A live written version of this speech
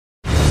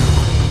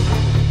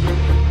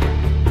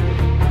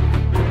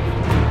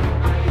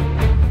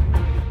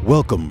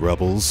Welcome,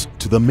 Rebels,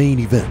 to the main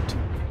event,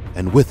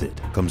 and with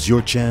it comes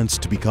your chance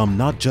to become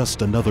not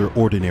just another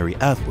ordinary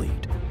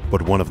athlete,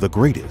 but one of the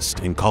greatest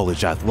in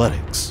college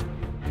athletics.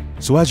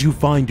 So as you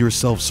find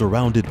yourself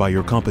surrounded by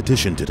your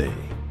competition today,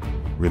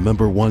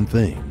 remember one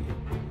thing: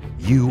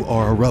 you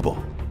are a Rebel,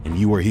 and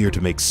you are here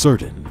to make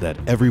certain that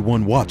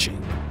everyone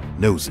watching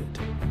knows it.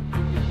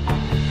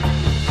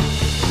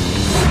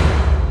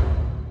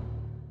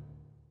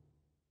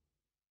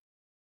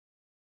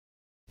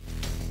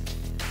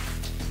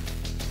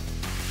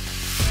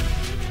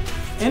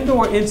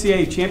 Indoor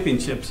NCAA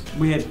championships,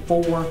 we had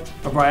 4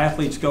 of our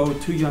athletes go,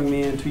 2 young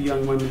men, 2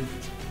 young women.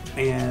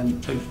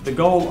 And the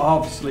goal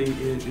obviously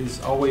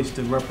is always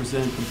to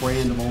represent the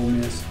brand of Ole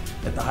Miss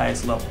at the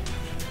highest level.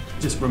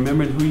 Just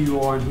remembering who you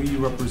are and who you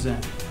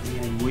represent.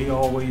 And we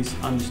always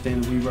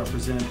understand that we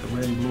represent the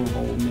red and blue of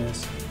Ole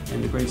Miss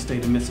and the great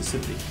state of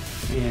Mississippi.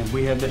 And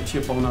we have that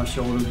chip on our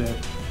shoulder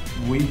that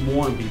we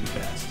want to be the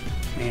best.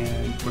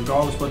 And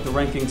regardless what the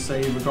rankings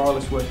say,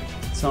 regardless what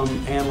some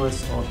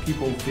analysts or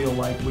people feel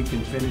like we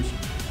can finish,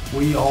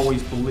 we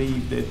always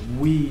believe that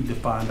we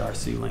defined our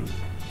ceiling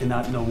and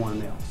not no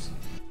one else.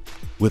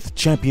 With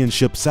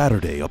Championship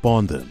Saturday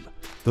upon them,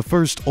 the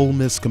first Ole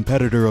Miss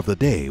competitor of the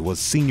day was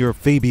senior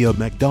Fabia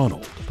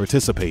McDonald,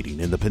 participating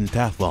in the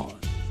pentathlon.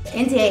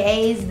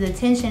 NCAA's, the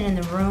tension in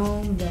the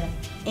room, the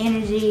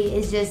energy,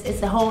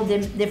 it's a whole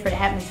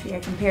different atmosphere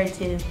compared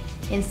to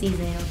in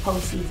season or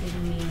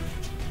postseason.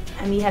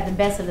 I mean, you have the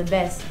best of the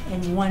best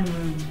in one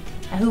room.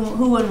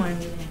 Who wouldn't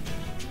want to be there?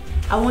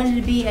 I wanted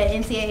to be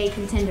an NCAA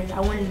contender.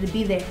 I wanted to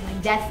be there.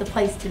 Like, that's the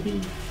place to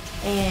be,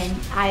 and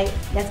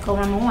that's goal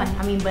number 1.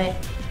 I mean, but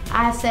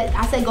I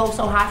set goals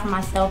so high for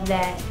myself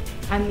that,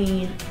 I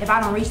mean, if I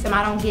don't reach them,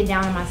 I don't get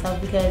down on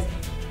myself, because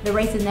the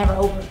race is never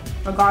over.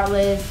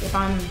 Regardless if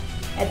I'm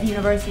at the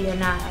university or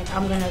not, like,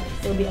 I'm gonna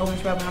still be Ole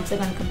Miss Rebel. I'm still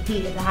gonna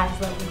compete at the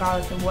highest level,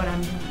 regardless of what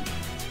I'm doing.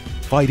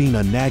 Fighting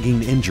a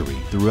nagging injury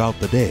throughout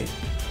the day,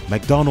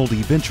 McDonald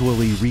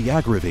eventually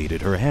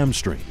re-aggravated her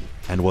hamstring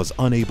and was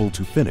unable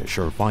to finish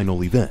her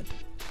final event.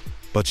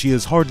 But she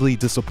is hardly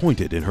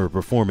disappointed in her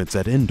performance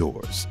at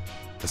indoors,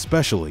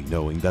 especially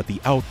knowing that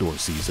the outdoor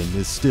season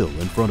is still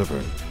in front of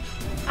her.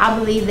 I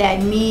believe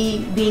that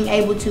me being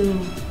able to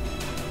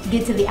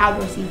get to the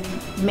outdoor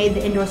season made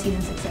the indoor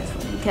season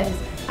successful, because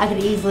I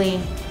could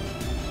easily,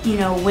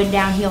 went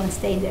downhill and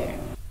stayed there.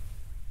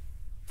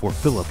 For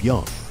Philip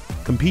Young,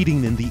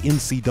 competing in the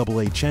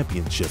NCAA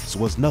championships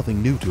was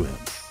nothing new to him.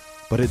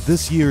 But at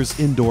this year's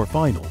indoor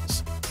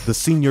finals, the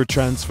senior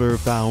transfer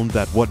found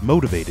that what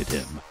motivated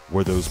him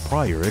were those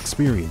prior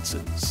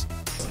experiences.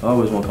 I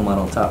always want to come out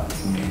on top.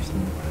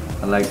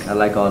 I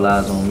like all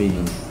eyes on me.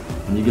 And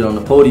when you get on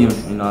the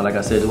podium, like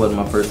I said, it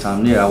wasn't my first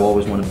time there. I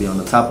always want to be on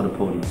the top of the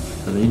podium.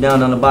 Because when you're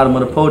down on the bottom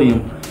of the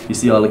podium, you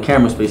see all the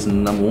cameras facing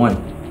the number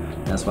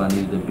 1. That's why I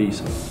needed to be.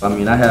 So,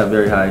 I have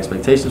very high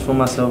expectations for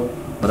myself,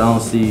 but I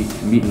don't see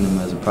meeting them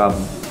as a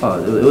problem.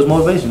 It was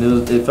motivation.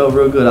 It felt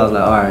real good. I was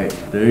like, all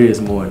right, there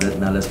is more.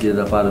 Now let's get it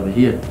up out of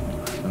here.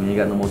 You ain't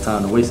got no more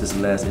time to waste. This is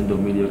the last indoor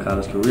media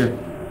college career.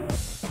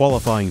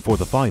 Qualifying for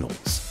the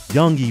finals,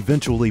 Young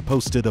eventually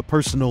posted a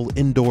personal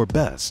indoor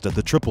best at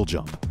the triple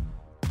jump.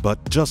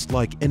 But just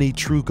like any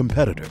true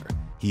competitor,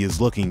 he is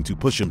looking to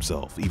push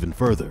himself even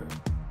further.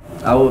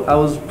 I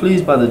was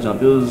pleased by the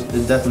jump.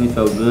 It definitely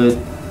felt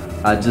good.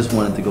 I just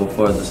wanted to go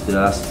further still.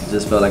 I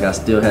just felt like I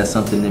still had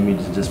something in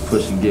me to just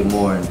push and get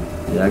more.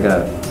 And yeah, I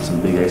got some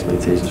big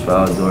expectations for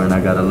outdoor, and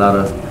I got a lot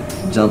of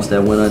jumps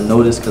that went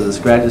unnoticed because of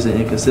scratches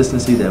and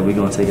inconsistency that we're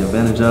going to take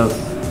advantage of,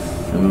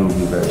 and we will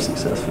be very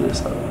successful this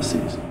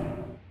season.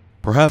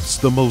 Perhaps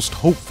the most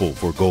hopeful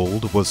for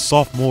gold was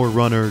sophomore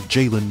runner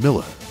Jalen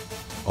Miller.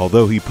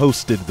 Although he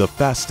posted the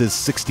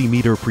fastest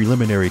 60-meter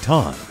preliminary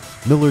time,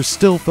 Miller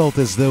still felt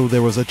as though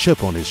there was a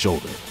chip on his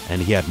shoulder,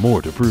 and he had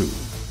more to prove.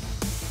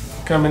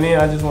 Coming in,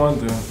 I just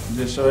wanted to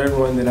just show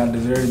everyone that I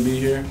deserve to be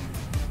here.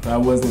 I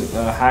wasn't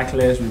a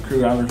high-class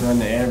recruit. I was running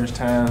the average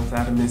times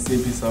out of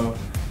Mississippi, so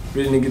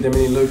really didn't get that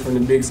many looks from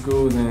the big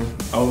schools, and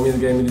Ole Miss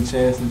gave me the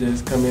chance to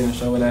just come in and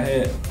show what I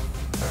had.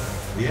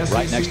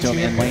 Right next to him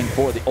in lane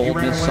 4, the Ole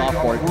Miss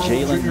sophomore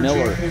Jalen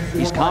Miller.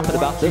 He's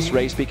confident about this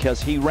race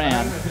because he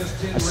ran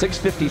a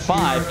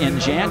 6:55 in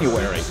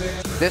January.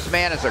 This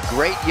man is a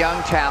great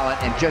young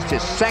talent in just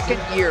his 2nd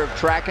year of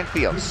track and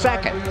field.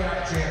 2nd.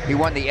 He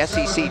won the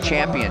SEC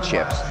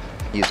championships.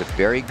 He's a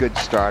very good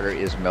starter,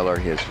 is Miller.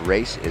 His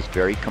race is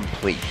very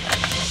complete.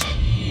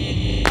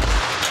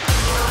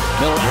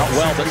 Miller out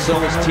well, but so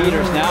is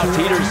Teeters. Now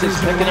Teeters is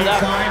picking it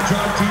up.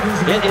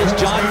 It is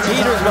John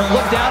Teeters, but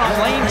look down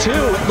on lane 2.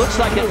 It looks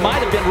like it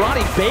might have been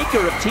Ronnie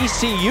Baker of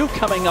TCU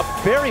coming up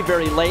very,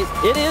 very late.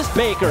 It is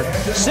Baker,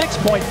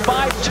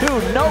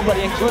 6.52.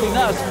 Nobody, including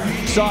us,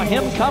 saw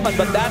him coming,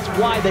 but that's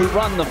why they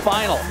run the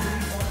final.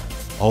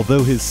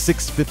 Although his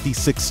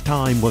 6:56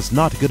 time was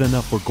not good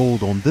enough for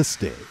gold on this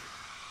day,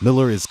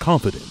 Miller is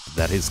confident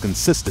that his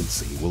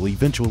consistency will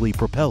eventually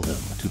propel him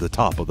to the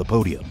top of the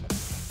podium.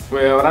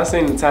 Well, when I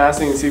seen the time, I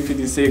seen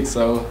 6:56,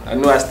 so I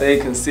knew I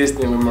stayed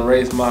consistent with my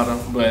race model.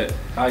 But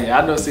yeah,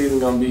 I know season's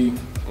gonna be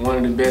one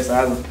of the best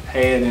I've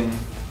had in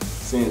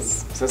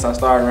since I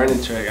started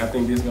running track. I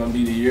think this is gonna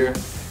be the year.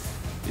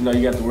 You know,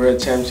 you got the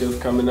World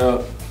Championships coming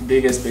up,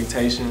 big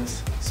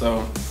expectations.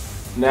 So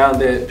now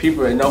that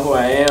people know who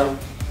I am,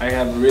 I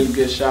have a really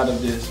good shot of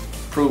just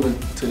proving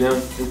to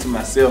them and to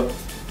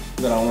myself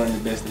that I'm one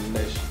of the best in the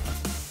nation.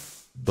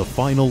 The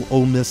final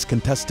Ole Miss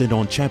contestant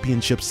on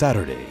Championship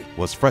Saturday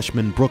was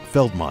freshman Brooke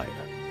Feldmeyer.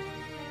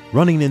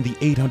 Running in the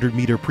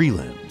 800-meter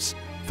prelims,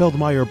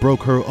 Feldmeyer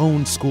broke her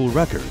own school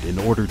record in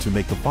order to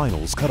make the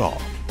finals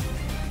cutoff.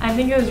 I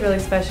think it was really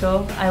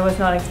special. I was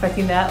not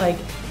expecting that. Like,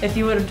 if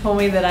you would have told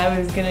me that I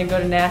was going to go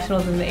to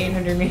nationals in the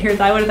 800 meters,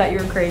 I would have thought you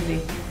were crazy.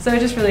 So it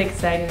was just really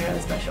exciting and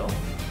really special.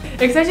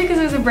 Especially because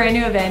it was a brand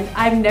new event.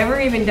 I've never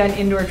even done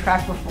indoor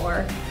track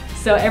before.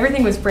 So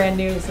everything was brand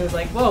new, so it was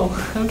like, whoa,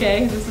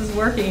 okay, this is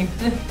working.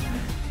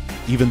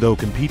 Even though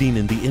competing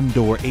in the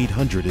indoor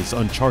 800 is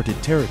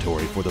uncharted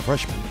territory for the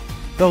freshman,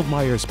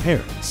 Feldmeyer's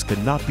parents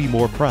could not be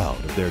more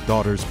proud of their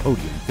daughter's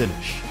podium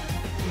finish.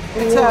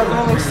 It's a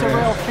really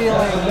surreal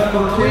feeling.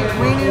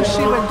 We knew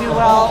she would do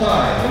well.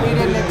 We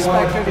didn't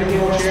expect her to do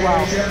this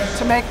well.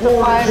 To make the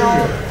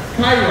final,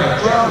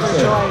 we're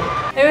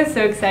overjoyed. It was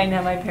so exciting to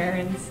have my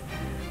parents.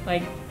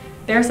 Like,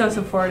 they're so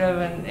supportive,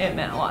 and it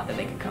meant a lot that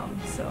they could come.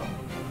 So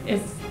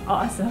it's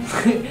awesome.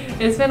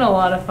 It's been a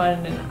lot of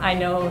fun, and I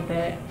know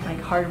that like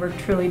hard work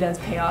truly does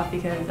pay off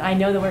because I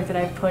know the work that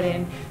I've put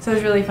in. So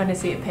it's really fun to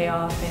see it pay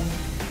off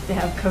and to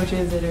have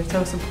coaches that are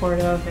so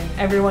supportive, and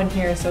everyone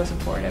here is so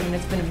supportive, and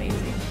it's been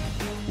amazing.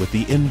 With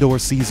the indoor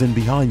season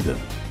behind them,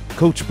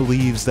 Coach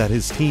believes that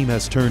his team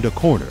has turned a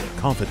corner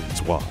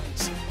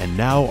confidence-wise and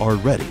now are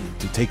ready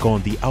to take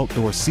on the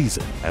outdoor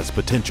season as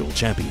potential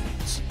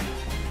champions.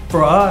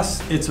 For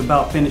us, it's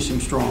about finishing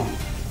strong.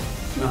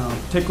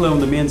 Particularly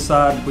on the men's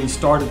side, we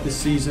started this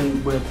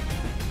season with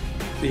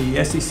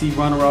the SEC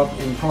runner-up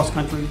in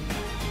cross-country.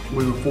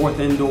 We were 4th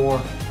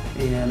indoor,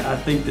 and I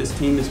think this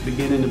team is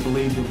beginning to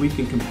believe that we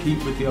can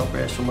compete with the upper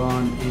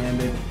echelon and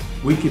that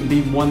we can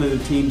be one of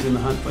the teams in the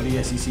hunt for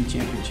the SEC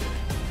championship.